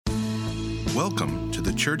Welcome to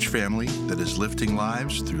the church family that is lifting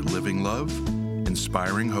lives through living love,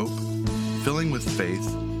 inspiring hope, filling with faith,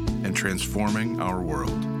 and transforming our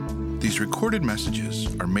world. These recorded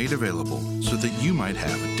messages are made available so that you might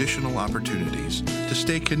have additional opportunities to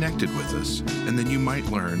stay connected with us and that you might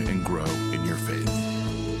learn and grow in your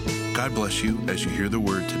faith. God bless you as you hear the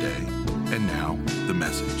word today. And now, the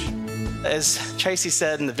message. As Tracy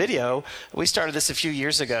said in the video, we started this a few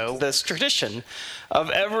years ago, this tradition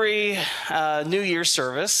of every New Year's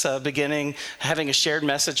service beginning having a shared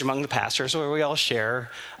message among the pastors where we all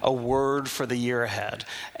share a word for the year ahead.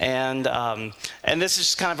 And this is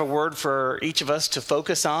just kind of a word for each of us to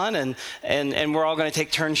focus on, and we're all going to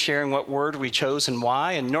take turns sharing what word we chose and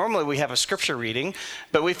why. And normally we have a scripture reading,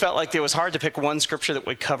 but we felt like it was hard to pick one scripture that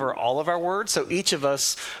would cover all of our words, so each of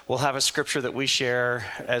us will have a scripture that we share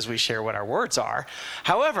as we share what our words are.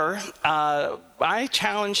 However, my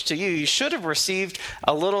challenge to you, you should have received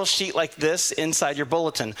a little sheet like this inside your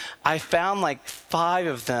bulletin. I found like 5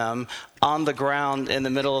 of them on the ground in the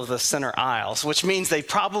middle of the center aisles, which means they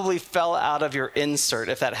probably fell out of your insert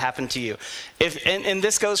if that happened to you. And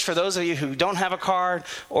this goes for those of you who don't have a card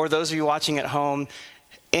or those of you watching at home.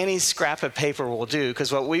 Any scrap of paper will do,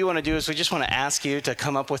 because what we want to do is we just want to ask you to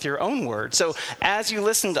come up with your own word. So as you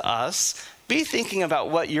listen to us, be thinking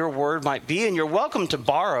about what your word might be, and you're welcome to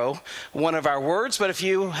borrow one of our words, but if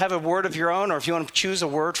you have a word of your own, or if you want to choose a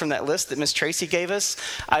word from that list that Miss Tracy gave us,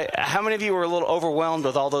 how many of you were a little overwhelmed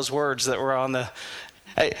with all those words that were on the...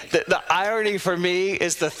 The irony for me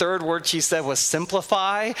is the third word she said was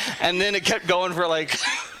simplify, and then it kept going for like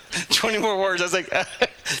 20 more words. I was like,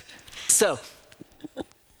 so...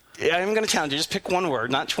 I'm going to challenge you, just pick one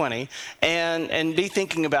word, not 20, and be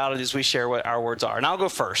thinking about it as we share what our words are. And I'll go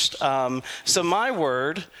first. So my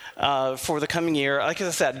word for the coming year, like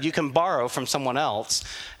I said, you can borrow from someone else.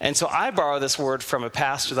 And so I borrow this word from a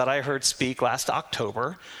pastor that I heard speak last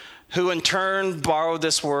October, who in turn borrowed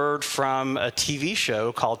this word from a TV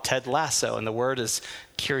show called Ted Lasso, and the word is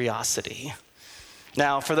curiosity.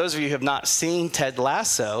 Now, for those of you who have not seen Ted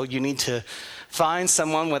Lasso, you need to find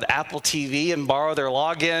someone with Apple TV and borrow their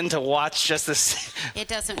login to watch just this. It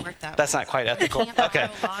doesn't work that way. That's not quite ethical. Okay,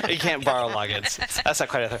 you can't borrow logins. That's not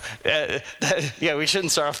quite ethical. Yeah, we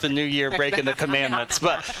shouldn't start off the new year breaking the commandments,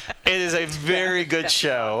 but it is a very good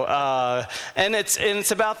show. And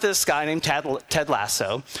it's about this guy named Ted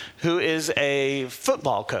Lasso, who is a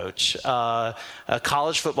football coach, a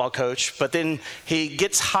college football coach, but then he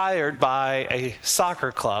gets hired by a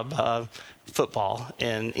soccer club, football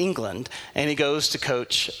in England, and he goes to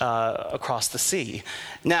coach across the sea.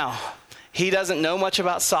 Now, he doesn't know much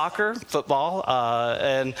about soccer, football,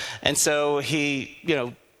 and so he,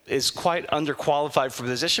 is quite underqualified for the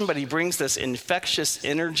position, but he brings this infectious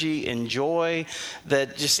energy and joy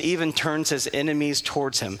that just even turns his enemies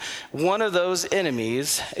towards him. One of those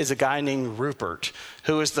enemies is a guy named Rupert,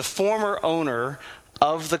 who is the former owner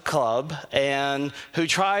of the club and who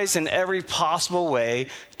tries in every possible way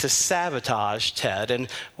to sabotage Ted. And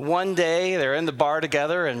one day they're in the bar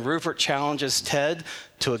together and Rupert challenges Ted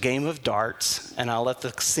to a game of darts, and I'll let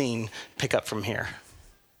the scene pick up from here.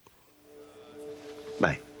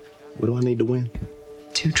 Mate, what do I need to win?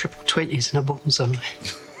 2 triple 20s and a bullseye.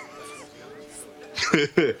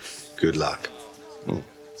 Good luck.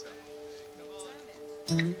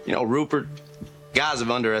 Rupert, guys have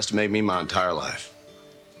underestimated me my entire life.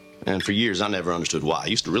 And for years, I never understood why.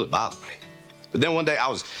 It used to really bother me. But then one day, I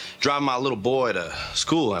was driving my little boy to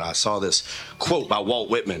school, and I saw this quote by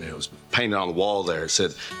Walt Whitman. It was painted on the wall there. It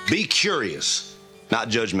said, "Be curious, not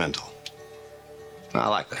judgmental." And I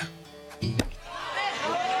like that.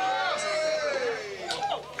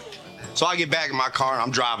 So I get back in my car, and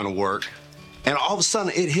I'm driving to work, and all of a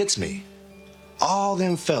sudden, it hits me. All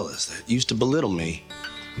them fellas that used to belittle me,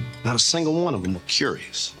 not a single one of them were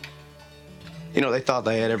curious. They thought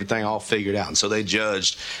they had everything all figured out, and so they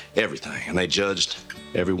judged everything, and they judged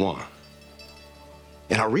everyone.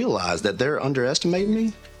 And I realized that they're underestimating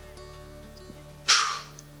me.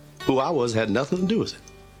 Who I was had nothing to do with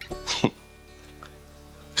it.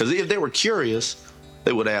 Because if they were curious,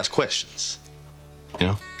 they would ask questions.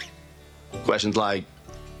 Questions like,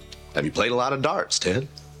 have you played a lot of darts, Ted?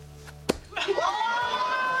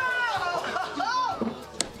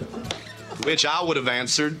 Which I would have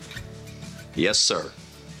answered, yes, sir.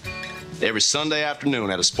 Every Sunday afternoon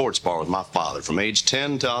at a sports bar with my father from age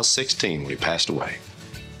 10 till I was 16 when he passed away.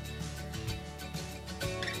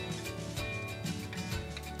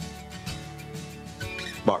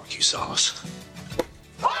 Barbecue sauce.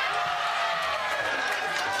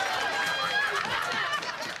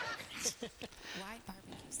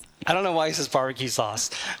 I don't know why he says barbecue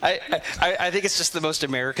sauce. I think it's just the most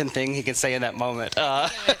American thing he can say in that moment. It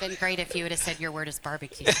would have been great if you would have said your word is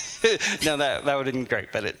barbecue. No, that would have been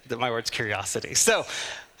great, but my word's curiosity. So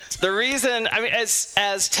the reason,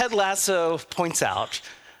 as Ted Lasso points out,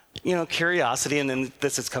 curiosity, and then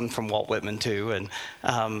this has come from Walt Whitman too,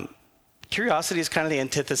 and curiosity is kind of the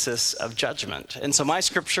antithesis of judgment. And so my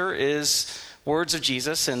scripture is words of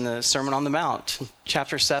Jesus in the Sermon on the Mount,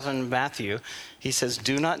 chapter 7, Matthew. He says,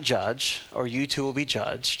 "Do not judge, or you too will be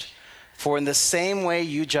judged. For in the same way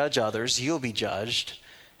you judge others, you'll be judged.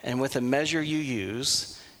 And with the measure you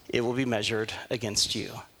use, it will be measured against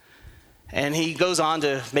you." And he goes on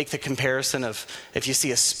to make the comparison of if you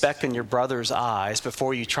see a speck in your brother's eyes,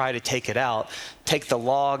 before you try to take it out, take the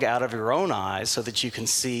log out of your own eyes so that you can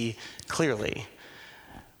see clearly.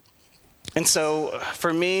 And so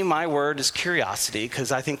for me, my word is curiosity,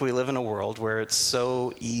 because I think we live in a world where it's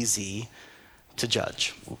so easy to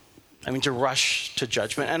judge. To rush to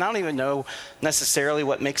judgment. And I don't even know necessarily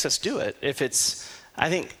what makes us do it. I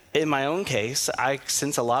think in my own case, I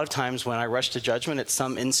sense a lot of times when I rush to judgment, it's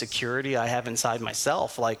some insecurity I have inside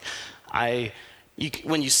myself. Like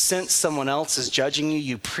when you sense someone else is judging you,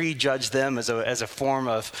 you prejudge them as a form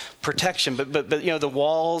of protection. But the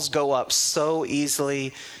walls go up so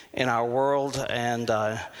easily in our world, and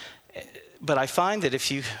but I find that if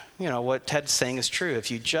you what Ted's saying is true. If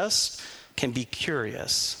you just can be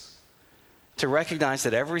curious, to recognize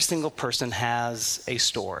that every single person has a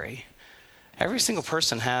story. Every single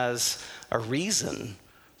person has a reason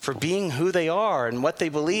for being who they are and what they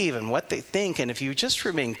believe and what they think. And if you just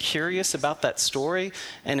remain curious about that story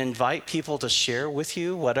and invite people to share with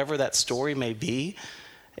you whatever that story may be,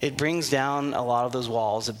 it brings down a lot of those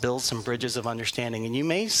walls. It builds some bridges of understanding. And you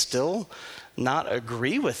may still not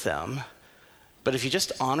agree with them, but if you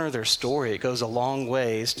just honor their story, it goes a long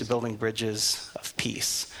ways to building bridges of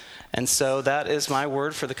peace. And so that is my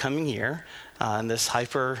word for the coming year in this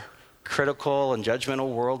hyper-critical and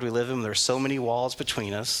judgmental world we live in. There's so many walls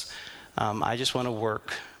between us. I just want to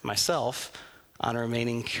work myself on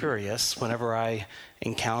remaining curious whenever I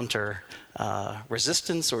encounter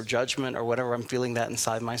resistance or judgment or whatever I'm feeling that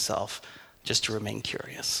inside myself, just to remain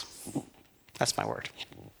curious. That's my word.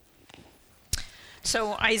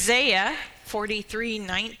 So Isaiah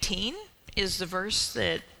 43:19 is the verse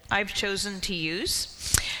that I've chosen to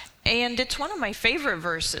use. And it's one of my favorite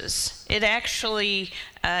verses. It actually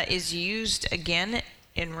is used again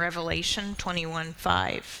in Revelation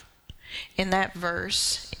 21:5. And that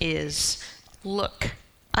verse is, "Look,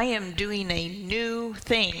 I am doing a new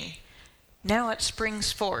thing. Now it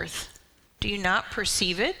springs forth. Do you not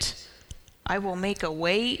perceive it? I will make a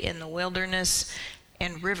way in the wilderness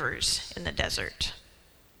and rivers in the desert."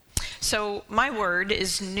 So my word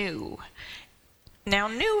is new. Now,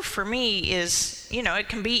 new for me is, it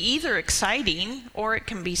can be either exciting or it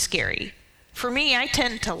can be scary. For me, I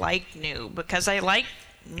tend to like new because I like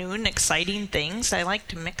new and exciting things. I like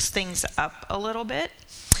to mix things up a little bit.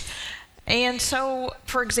 And so,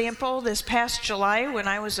 for example, this past July when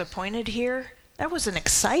I was appointed here, that was an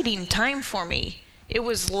exciting time for me. It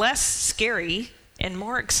was less scary and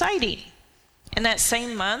more exciting. In that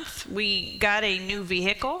same month, we got a new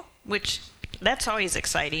vehicle, which that's always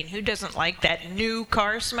exciting. Who doesn't like that new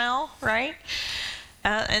car smell, right?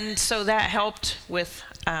 And so that helped with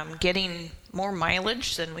getting more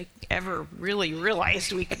mileage than we ever really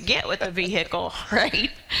realized we could get with a vehicle,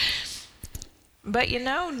 right? But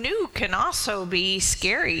new can also be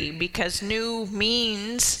scary because new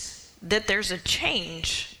means that there's a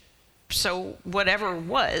change. So whatever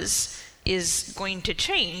was is going to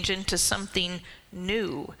change into something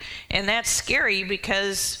new. And that's scary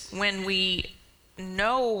because when we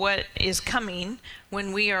know what is coming,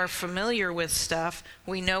 when we are familiar with stuff,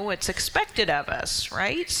 we know what's expected of us,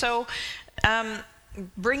 right? So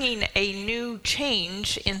bringing a new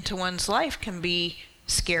change into one's life can be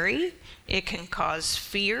scary. It can cause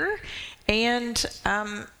fear. And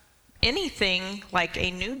anything like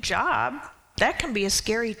a new job, that can be a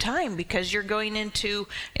scary time because you're going into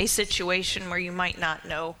a situation where you might not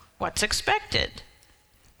know what's expected.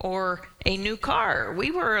 Or a new car.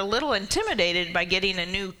 We were a little intimidated by getting a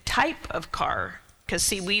new type of car because,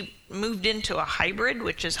 see, we moved into a hybrid,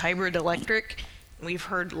 which is hybrid electric. We've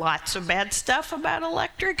heard lots of bad stuff about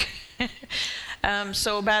electric.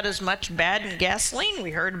 So about as much bad in gasoline,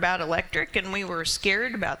 we heard about electric, and we were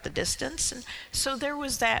scared about the distance. And so there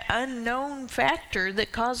was that unknown factor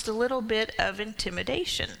that caused a little bit of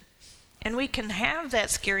intimidation. And we can have that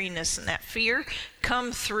scariness and that fear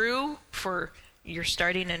come through for you're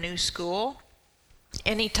starting a new school,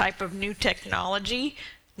 any type of new technology,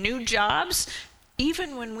 new jobs.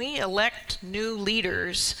 even when we elect new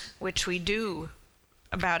leaders, which we do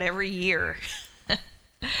about every year.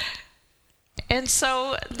 And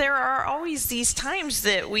so there are always these times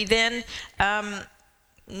that we then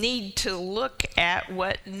need to look at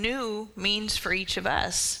what new means for each of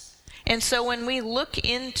us. And so when we look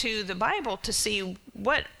into the Bible to see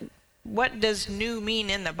what does new mean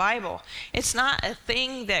in the Bible, it's not a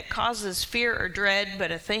thing that causes fear or dread,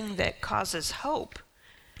 but a thing that causes hope.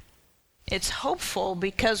 It's hopeful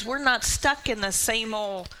because we're not stuck in the same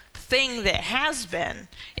old thing that has been.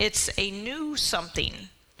 It's a new something.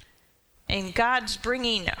 And God's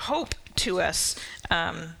bringing hope to us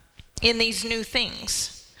in these new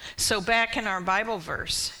things. So back in our Bible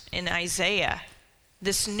verse in Isaiah,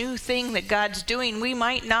 this new thing that God's doing, we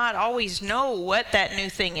might not always know what that new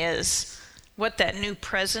thing is, what that new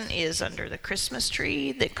present is under the Christmas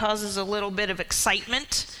tree that causes a little bit of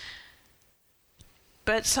excitement.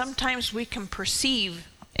 But sometimes we can perceive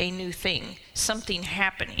a new thing, something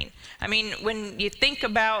happening. I mean, when you think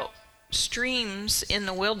about streams in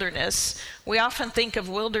the wilderness, we often think of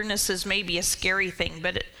wilderness as maybe a scary thing,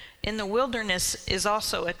 but in the wilderness is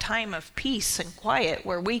also a time of peace and quiet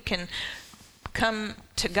where we can come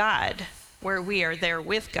to God, where we are there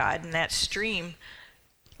with God, and that stream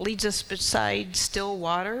leads us beside still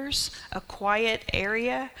waters, a quiet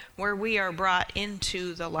area where we are brought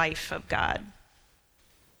into the life of God.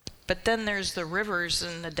 But then there's the rivers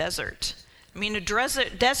and the desert. I mean, a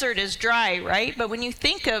desert is dry, right? But when you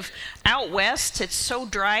think of out west, it's so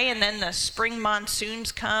dry, and then the spring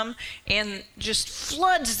monsoons come and just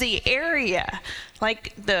floods the area.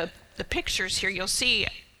 Like the pictures here, you'll see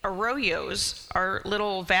arroyos are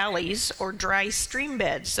little valleys or dry stream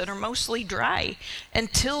beds that are mostly dry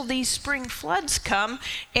until these spring floods come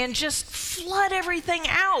and just flood everything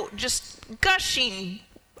out, just gushing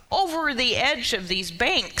over the edge of these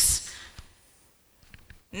banks.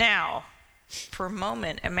 Now, for a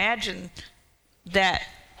moment, imagine that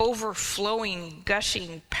overflowing,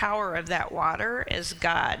 gushing power of that water as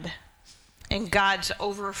God, and God's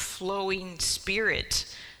overflowing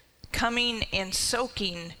spirit coming and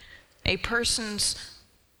soaking a person's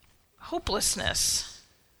hopelessness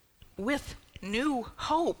with new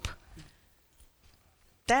hope.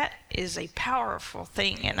 That is a powerful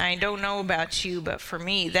thing, and I don't know about you, but for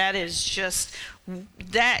me, that is just,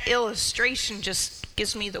 that illustration just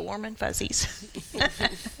gives me the warm and fuzzies.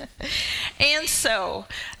 And so,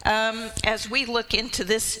 as we look into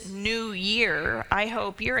this new year, I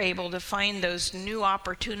hope you're able to find those new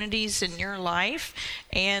opportunities in your life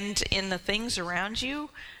and in the things around you,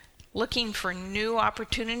 looking for new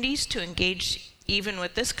opportunities to engage even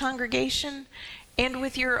with this congregation and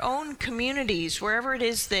with your own communities, wherever it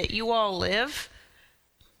is that you all live.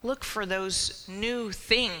 Look for those new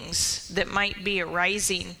things that might be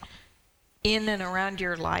arising in and around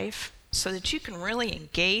your life so that you can really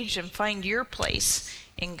engage and find your place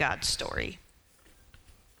in God's story.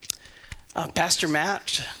 Pastor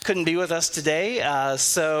Matt couldn't be with us today,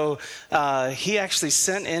 so he actually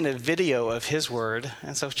sent in a video of his word,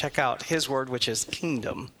 and so check out his word, which is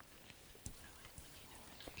kingdom.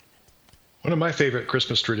 One of my favorite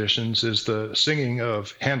Christmas traditions is the singing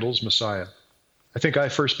of Handel's Messiah. I think I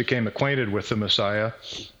first became acquainted with the Messiah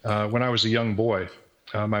when I was a young boy.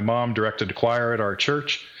 My mom directed a choir at our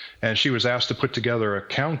church, and she was asked to put together a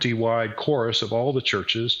county-wide chorus of all the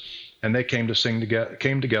churches, and they came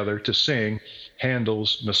together to sing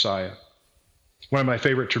Handel's Messiah. One of my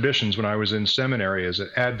favorite traditions when I was in seminary is at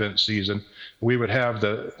Advent season, we would have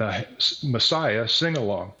the Messiah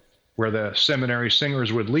sing-along, where the seminary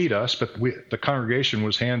singers would lead us, but the congregation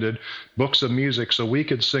was handed books of music so we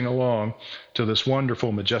could sing along to this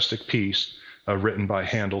wonderful, majestic piece written by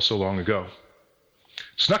Handel so long ago.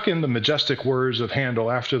 Snuck in the majestic words of Handel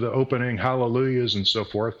after the opening hallelujahs and so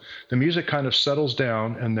forth, the music kind of settles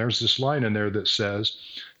down, and there's this line in there that says,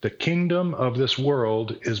 "The kingdom of this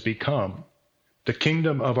world is become the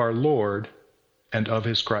kingdom of our Lord and of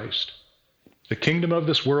his Christ." The kingdom of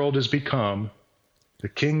this world is become the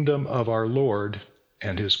kingdom of our Lord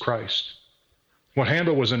and his Christ. What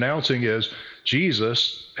Handel was announcing is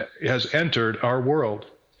Jesus has entered our world.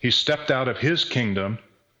 He stepped out of his kingdom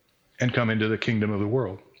and come into the kingdom of the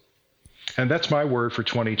world. And that's my word for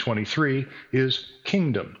 2023 is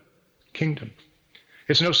kingdom. Kingdom.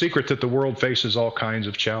 It's no secret that the world faces all kinds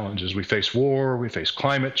of challenges. We face war, we face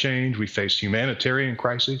climate change, we face humanitarian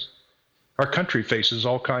crises. Our country faces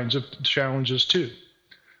all kinds of challenges too.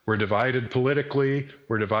 We're divided politically,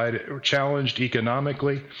 we're challenged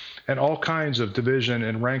economically, and all kinds of division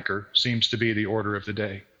and rancor seems to be the order of the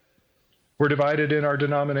day. We're divided in our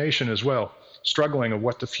denomination as well, struggling of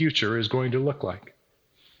what the future is going to look like.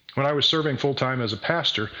 When I was serving full-time as a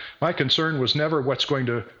pastor, my concern was never what's going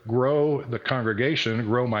to grow the congregation,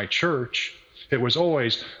 grow my church. It was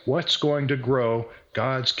always what's going to grow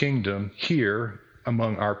God's kingdom here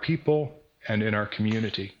among our people and in our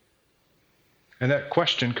community. And that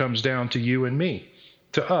question comes down to you and me,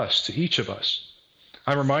 to us, to each of us.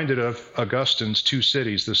 I'm reminded of Augustine's two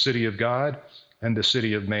cities, the city of God and the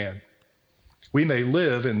city of man. We may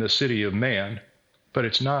live in the city of man, but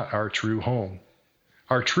it's not our true home.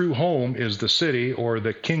 Our true home is the city or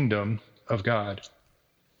the kingdom of God.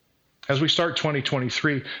 As we start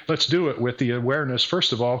 2023, let's do it with the awareness,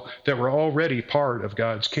 first of all, that we're already part of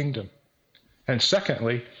God's kingdom. And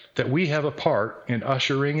secondly, that we have a part in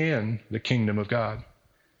ushering in the kingdom of God.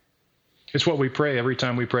 It's what we pray every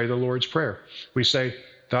time we pray the Lord's Prayer. We say,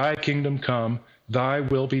 "Thy kingdom come, thy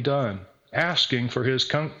will be done," asking for his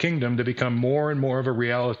kingdom to become more and more of a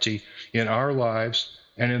reality in our lives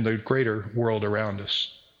and in the greater world around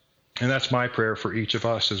us. And that's my prayer for each of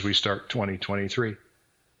us as we start 2023,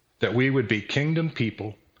 that we would be kingdom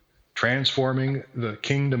people, transforming the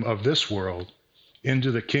kingdom of this world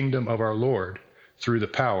into the kingdom of our Lord through the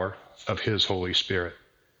power of his Holy Spirit.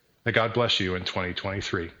 May God bless you in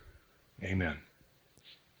 2023. Amen.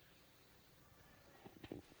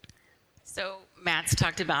 So Matt's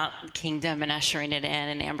talked about kingdom and ushering it in,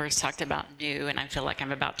 and Amber's talked about new, and I feel like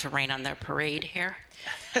I'm about to rain on their parade here.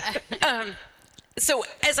 So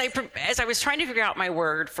as I was trying to figure out my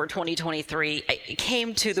word for 2023, I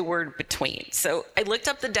came to the word between. So I looked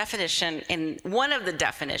up the definition, and one of the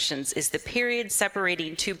definitions is the period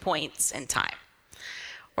separating 2 points in time.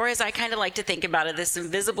 Or as I kind of like to think about it, this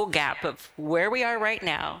invisible gap of where we are right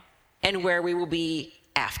now and where we will be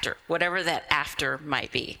after, whatever that after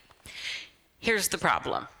might be. Here's the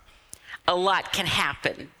problem. A lot can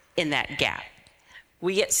happen in that gap.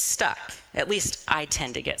 We get stuck, at least I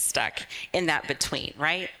tend to get stuck in that between,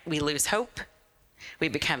 right? We lose hope, we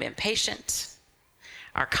become impatient,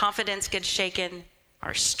 our confidence gets shaken,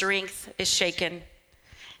 our strength is shaken,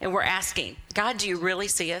 and we're asking, God, do you really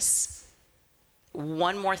see us?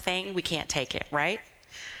 One more thing, we can't take it, right?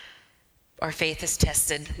 Our faith is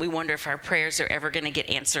tested. We wonder if our prayers are ever going to get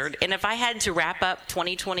answered. And if I had to wrap up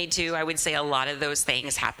 2022, I would say a lot of those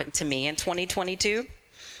things happened to me in 2022.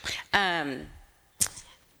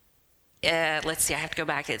 Let's see, I have to go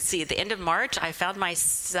back and see. At the end of March, I found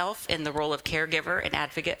myself in the role of caregiver and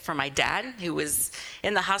advocate for my dad, who was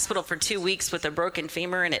in the hospital for 2 weeks with a broken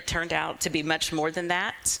femur, and it turned out to be much more than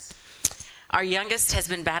that. Our youngest has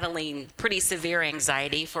been battling pretty severe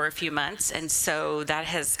anxiety for a few months, and so that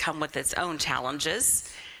has come with its own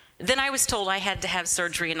challenges. Then I was told I had to have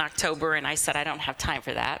surgery in October, and I said, I don't have time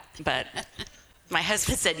for that. But my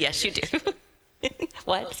husband said, yes, you do.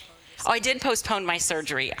 What? Oh, I did postpone my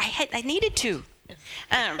surgery. I needed to.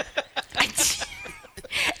 And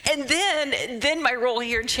then my role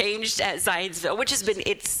here changed at Zionsville, which has been,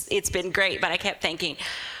 it's been great, but I kept thinking,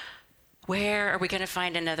 where are we going to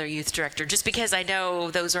find another youth director? Just because I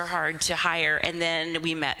know those are hard to hire. And then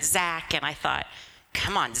we met Zach, and I thought,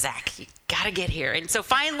 come on, Zach, you got to get here. And so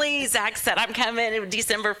finally, Zach said, I'm coming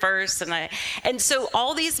December 1st. And so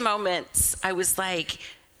all these moments, I was like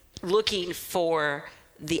looking for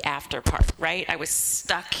the after part, right? I was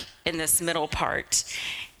stuck in this middle part.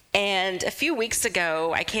 And a few weeks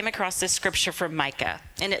ago, I came across this scripture from Micah,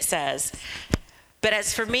 and it says, but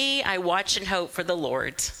as for me, I watch and hope for the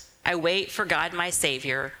Lord. I wait for God, my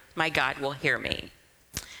Savior. My God will hear me.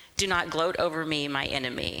 Do not gloat over me, my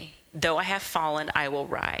enemy. Though I have fallen, I will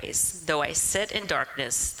rise. Though I sit in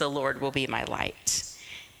darkness, the Lord will be my light.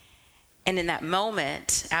 And in that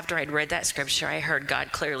moment, after I'd read that scripture, I heard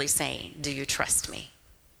God clearly saying, do you trust me?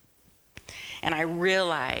 And I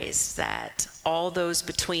realized that all those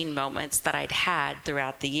between moments that I'd had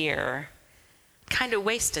throughout the year kind of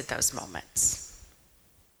wasted those moments.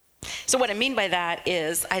 So what I mean by that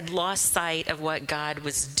is I'd lost sight of what God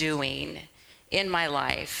was doing in my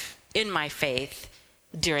life, in my faith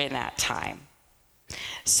during that time.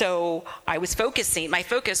 So I was my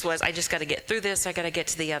focus was, I just got to get through this. I got to get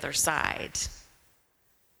to the other side.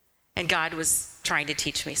 And God was trying to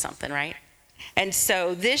teach me something, right? And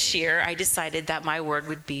so this year I decided that my word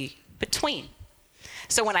would be between.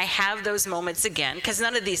 So when I have those moments again, because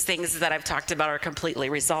none of these things that I've talked about are completely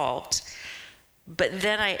resolved, but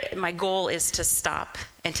then my goal is to stop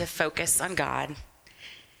and to focus on God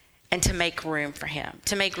and to make room for him,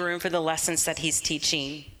 to make room for the lessons that he's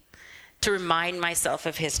teaching, to remind myself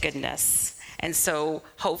of his goodness. And so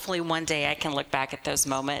hopefully one day I can look back at those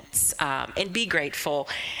moments and be grateful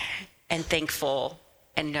and thankful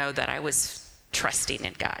and know that I was trusting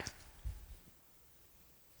in God.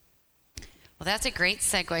 Well, that's a great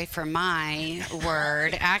segue for my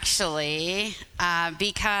word, actually,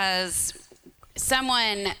 because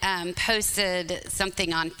someone posted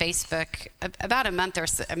something on Facebook about a month or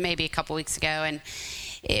so, maybe a couple weeks ago, and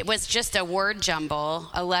it was just a word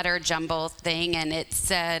jumble, a letter jumble thing, and it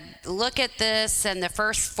said, look at this, and the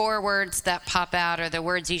first 4 words that pop out are the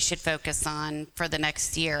words you should focus on for the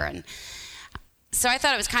next year. And so I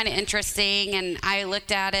thought it was kind of interesting, and I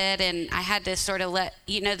looked at it, and I had to sort of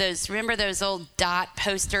remember those old dot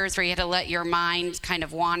posters where you had to let your mind kind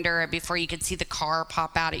of wander before you could see the car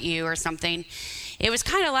pop out at you or something? It was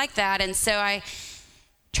kind of like that, and so I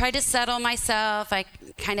tried to settle myself. I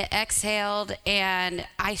kind of exhaled, and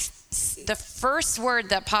the first word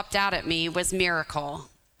that popped out at me was miracle.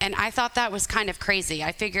 And I thought that was kind of crazy.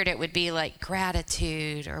 I figured it would be like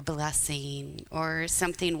gratitude or blessing or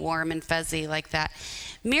something warm and fuzzy like that.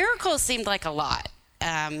 Miracles seemed like a lot.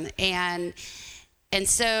 And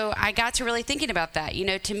so I got to really thinking about that.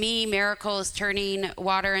 To me, miracle is turning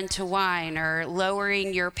water into wine, or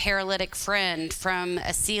lowering your paralytic friend from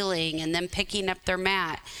a ceiling and then picking up their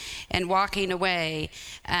mat and walking away.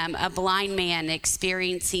 A blind man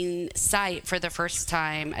experiencing sight for the first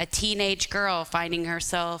time. A teenage girl finding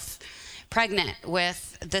herself pregnant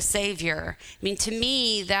with the Savior. I mean, to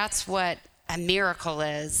me, that's what a miracle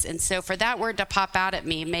is. And so for that word to pop out at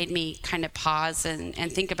me made me kind of pause and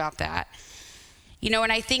think about that.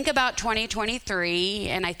 When I think about 2023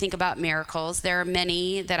 and I think about miracles, there are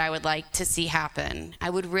many that I would like to see happen.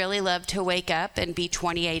 I would really love to wake up and be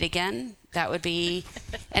 28 again. That would be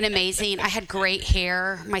I had great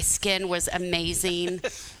hair. My skin was amazing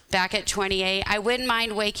back at 28. I wouldn't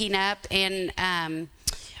mind waking up and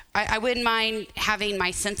I wouldn't mind having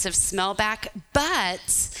my sense of smell back, but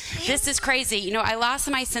this is crazy. I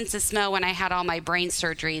lost my sense of smell when I had all my brain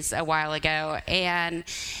surgeries a while ago, and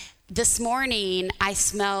this morning, I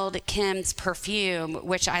smelled Kim's perfume,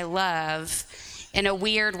 which I love, in a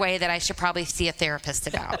weird way that I should probably see a therapist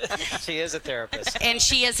about. She is a therapist. And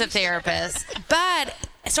she is a therapist. But,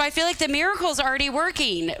 so I feel like the miracle's already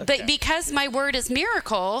working. But because my word is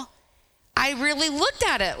miracle, I really looked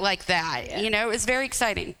at it like that. It was very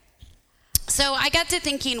exciting. So I got to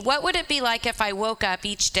thinking, what would it be like if I woke up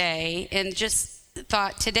each day and just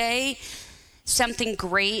thought, today, something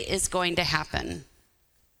great is going to happen.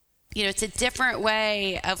 It's a different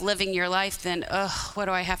way of living your life than, what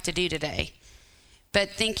do I have to do today?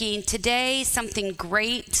 But thinking, today something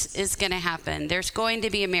great is going to happen. There's going to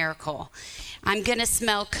be a miracle. I'm going to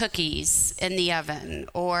smell cookies in the oven.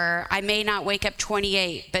 Or I may not wake up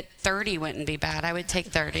 28, but 30 wouldn't be bad. I would take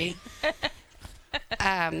 30.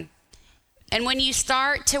 And when you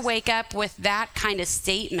start to wake up with that kind of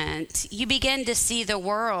statement, you begin to see the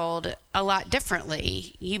world a lot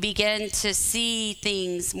differently. You begin to see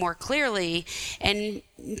things more clearly, and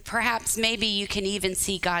perhaps maybe you can even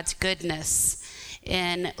see God's goodness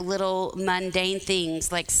in little mundane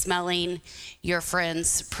things like smelling your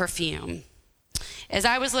friend's perfume. As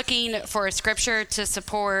I was looking for a scripture to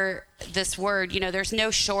support this word, there's no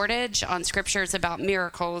shortage on scriptures about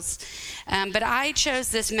miracles, but I chose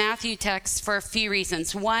this Matthew text for a few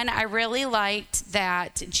reasons. One, I really liked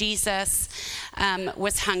that Jesus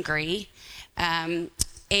was hungry, and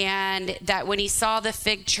that when he saw the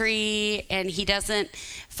fig tree and he doesn't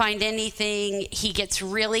find anything, he gets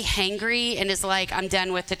really hangry and is like, I'm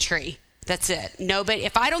done with the tree. That's it. Nobody,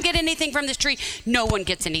 if I don't get anything from this tree, no one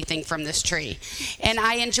gets anything from this tree. And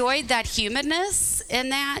I enjoyed that humanness in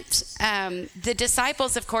that. The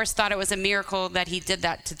disciples, of course, thought it was a miracle that he did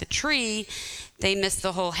that to the tree. They missed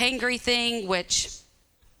the whole hangry thing, which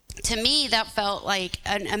to me, that felt like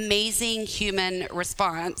an amazing human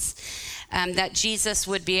response that Jesus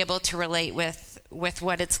would be able to relate with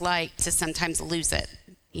what it's like to sometimes lose it,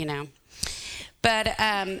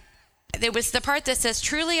 But there was the part that says,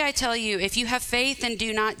 truly I tell you, if you have faith and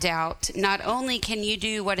do not doubt, not only can you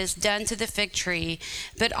do what is done to the fig tree,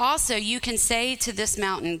 but also you can say to this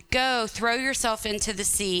mountain, go, throw yourself into the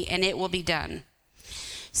sea, and it will be done.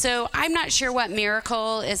 So I'm not sure what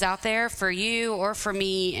miracle is out there for you or for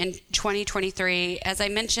me in 2023. As I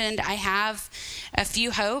mentioned, I have a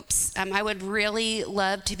few hopes. I would really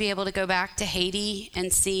love to be able to go back to Haiti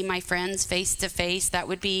and see my friends face to face. That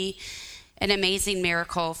would be an amazing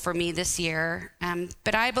miracle for me this year.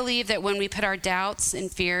 But I believe that when we put our doubts and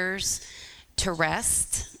fears to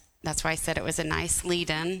rest, that's why I said it was a nice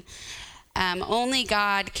lead-in, only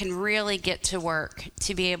God can really get to work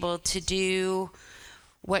to be able to do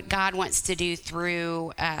what God wants to do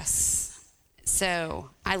through us. So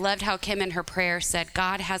I loved how Kim in her prayer said,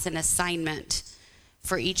 God has an assignment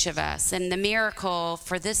for each of us. And the miracle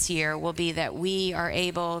for this year will be that we are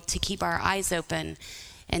able to keep our eyes open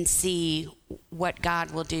and see what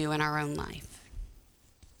God will do in our own life.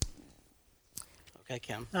 Okay,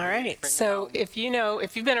 Kim. All right. So if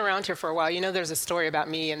you've been around here for a while, you know there's a story about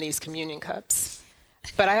me and these communion cups.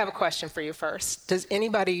 But I have a question for you first. Does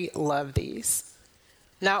anybody love these?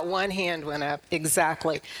 Not one hand went up.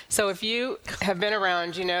 Exactly. So if you have been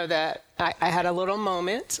around, you know that I had a little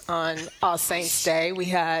moment on All Saints Day. We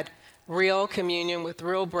had real communion with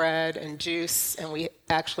real bread and juice, and we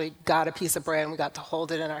actually got a piece of bread and we got to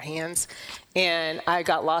hold it in our hands. And I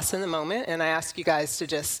got lost in the moment, and I asked you guys to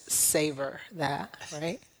just savor that,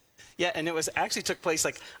 right? Yeah, and it was actually took place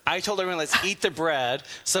like I told everyone, let's eat the bread.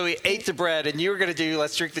 So we ate the bread, and you were going to do,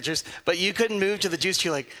 let's drink the juice. But you couldn't move to the juice.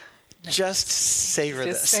 You're like, just savor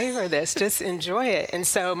this. Just savor this. Just enjoy it. And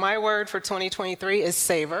so my word for 2023 is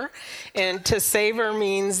savor. And to savor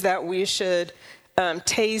means that we should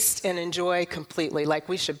taste and enjoy completely. Like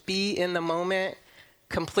we should be in the moment,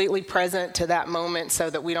 completely present to that moment so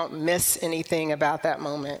that we don't miss anything about that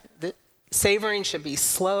moment. Savoring should be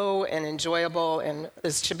slow and enjoyable, and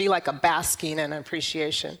it should be like a basking and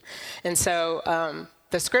appreciation. And so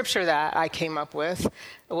the scripture that I came up with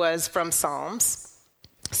was from Psalm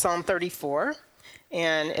 34.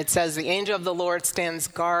 And it says, the angel of the Lord stands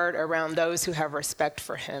guard around those who have respect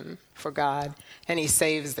for him, for God, and he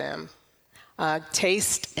saves them.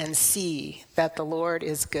 Taste and see that the Lord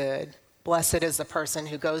is good. Blessed is the person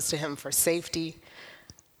who goes to him for safety.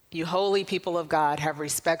 You holy people of God have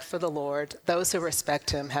respect for the Lord. Those who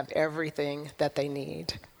respect him have everything that they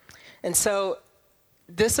need. And so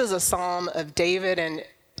this is a psalm of David, and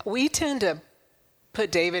we tend to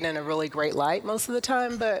put David in a really great light most of the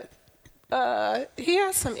time, but he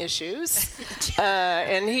has some issues,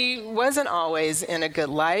 and he wasn't always in a good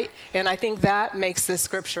light. And I think that makes this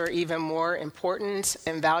scripture even more important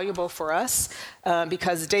and valuable for us,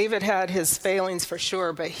 because David had his failings for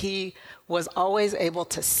sure, but he was always able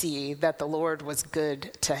to see that the Lord was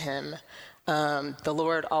good to him. The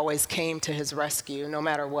Lord always came to his rescue no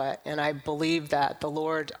matter what. And I believe that the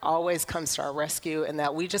Lord always comes to our rescue, and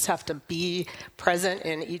that we just have to be present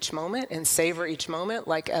in each moment and savor each moment,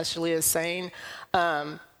 like Ashley is saying,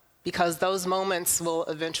 because those moments will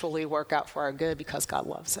eventually work out for our good because God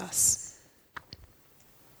loves us.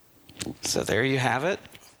 So there you have it.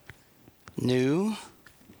 New,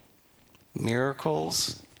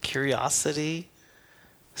 miracles, curiosity,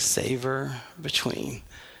 savor, between.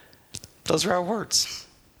 Those are our words.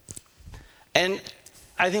 And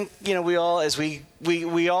I think, we all, as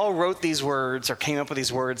we all wrote these words or came up with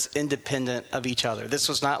these words independent of each other. This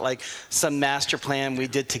was not like some master plan we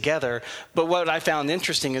did together. But what I found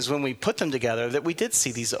interesting is when we put them together, that we did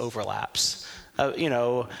see these overlaps.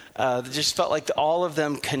 It just felt like all of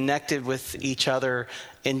them connected with each other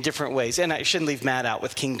in different ways. And I shouldn't leave Matt out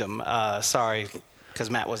with Kingdom. Sorry,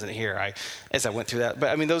 because Matt wasn't here as I went through that.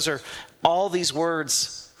 But those are all these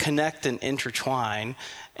words connect and intertwine,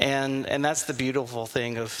 and that's the beautiful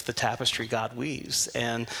thing of the tapestry God weaves.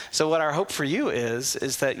 And so what our hope for you is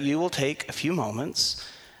that you will take a few moments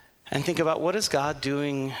and think about, what is God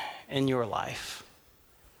doing in your life?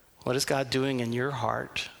 What is God doing in your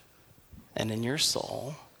heart and in your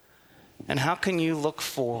soul? And how can you look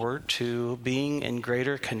forward to being in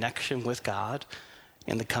greater connection with God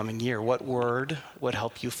in the coming year? What word would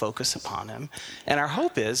help you focus upon him? And our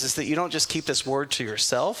hope is that you don't just keep this word to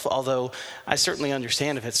yourself, although I certainly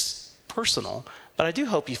understand if it's personal, but I do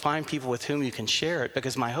hope you find people with whom you can share it,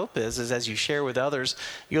 because my hope is as you share with others,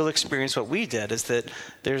 you'll experience what we did, is that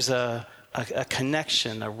there's a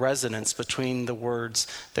connection, a resonance between the words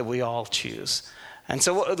that we all choose. And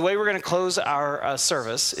so the way we're going to close our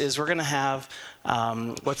service is we're going to have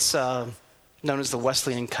what's known as the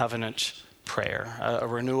Wesleyan Covenant prayer, a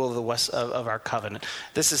renewal of our covenant.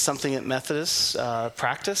 This is something that Methodists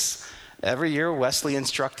practice. Every year, Wesley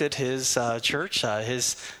instructed his church,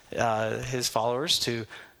 his followers,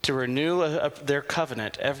 to renew their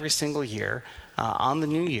covenant every single year on the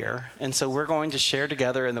new year. And so we're going to share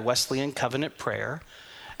together in the Wesleyan Covenant prayer.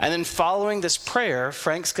 And then following this prayer,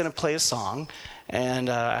 Frank's going to play a song. And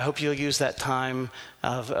I hope you'll use that time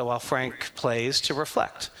while Frank plays to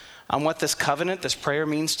reflect on what this covenant, this prayer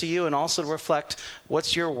means to you, and also to reflect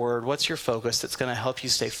what's your word, what's your focus that's going to help you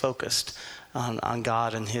stay focused on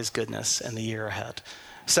God and his goodness in the year ahead.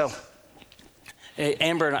 So,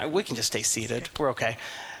 Amber and I, we can just stay seated. We're okay.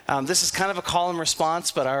 This is kind of a call and response,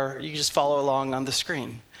 but you can just follow along on the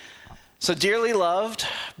screen. So, dearly loved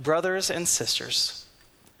brothers and sisters,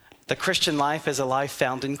 the Christian life is a life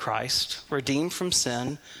found in Christ, redeemed from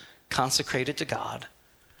sin, consecrated to God.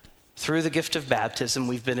 Through the gift of baptism,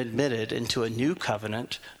 we've been admitted into a new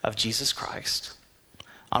covenant of Jesus Christ.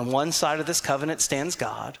 On one side of this covenant stands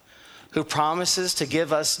God, who promises to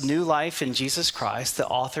give us new life in Jesus Christ, the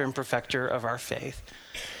author and perfecter of our faith.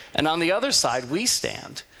 And on the other side, we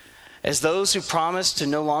stand as those who promise to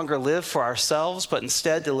no longer live for ourselves, but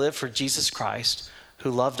instead to live for Jesus Christ,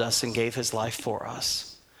 who loved us and gave his life for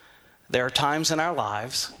us. There are times in our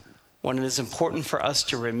lives when it is important for us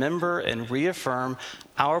to remember and reaffirm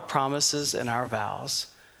our promises and our vows.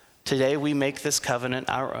 Today we make this covenant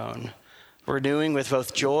our own, renewing with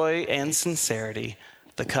both joy and sincerity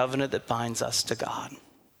the covenant that binds us to God.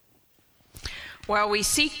 While we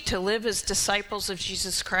seek to live as disciples of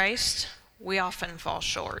Jesus Christ, we often fall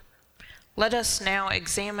short. Let us now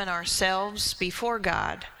examine ourselves before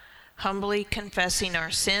God, humbly confessing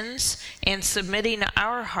our sins and submitting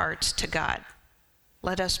our hearts to God.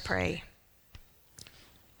 Let us pray.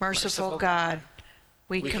 Merciful God,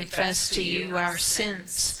 we confess to you our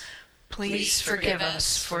sins. Please forgive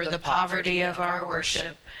us for the poverty of our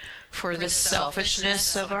worship, for the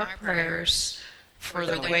selfishness of our prayers, for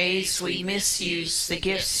the ways we misuse the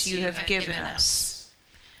gifts you have given us,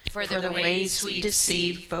 for the ways we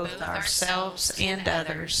deceive both ourselves and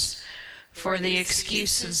others, for the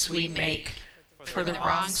excuses we make, for the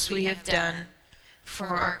wrongs we have done, for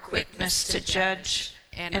our quickness to judge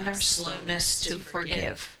and our slowness to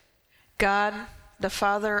forgive. God, the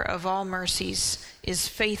Father of all mercies, is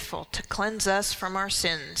faithful to cleanse us from our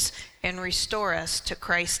sins and restore us to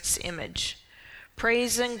Christ's image.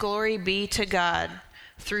 Praise and glory be to God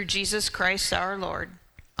through Jesus Christ our Lord.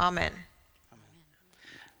 Amen.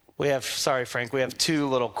 We have two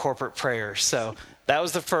little corporate prayers. So that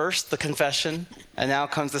was the first, the confession, and now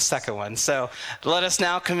comes the second one. So let us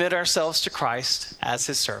now commit ourselves to Christ as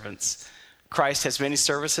his servants. Christ has many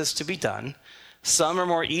services to be done. Some are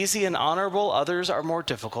more easy and honorable, others are more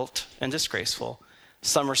difficult and disgraceful.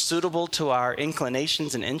 Some are suitable to our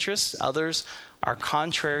inclinations and interests, others are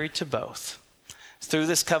contrary to both. Through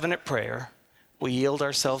this covenant prayer, we yield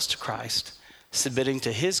ourselves to Christ, submitting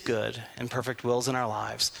to his good and perfect wills in our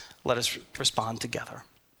lives. Let us respond together.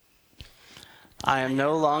 I am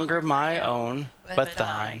no longer my own, but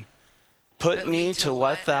thine. Put me to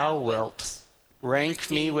what thou wilt. Rank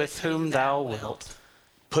me with whom thou wilt.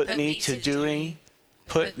 Put me to doing,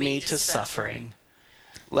 put me to suffering.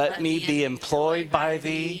 Let me be employed by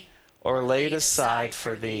thee, or laid aside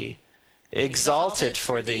for thee, exalted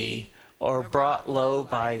for thee, or brought low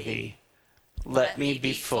by thee. Let me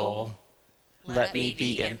be full, let me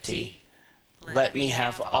be empty. Let me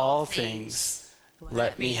have all things,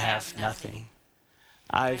 let me have nothing.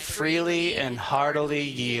 I freely and heartily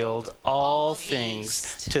yield all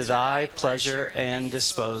things to thy pleasure and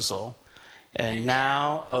disposal. And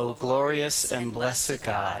now, O glorious and blessed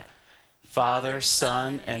God, Father,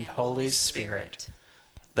 Son, and Holy Spirit,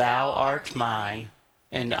 thou art mine,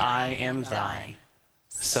 and I am thine.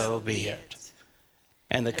 So be it.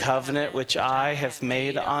 And the covenant which I have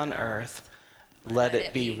made on earth, let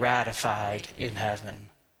it be ratified in heaven.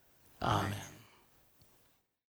 Amen.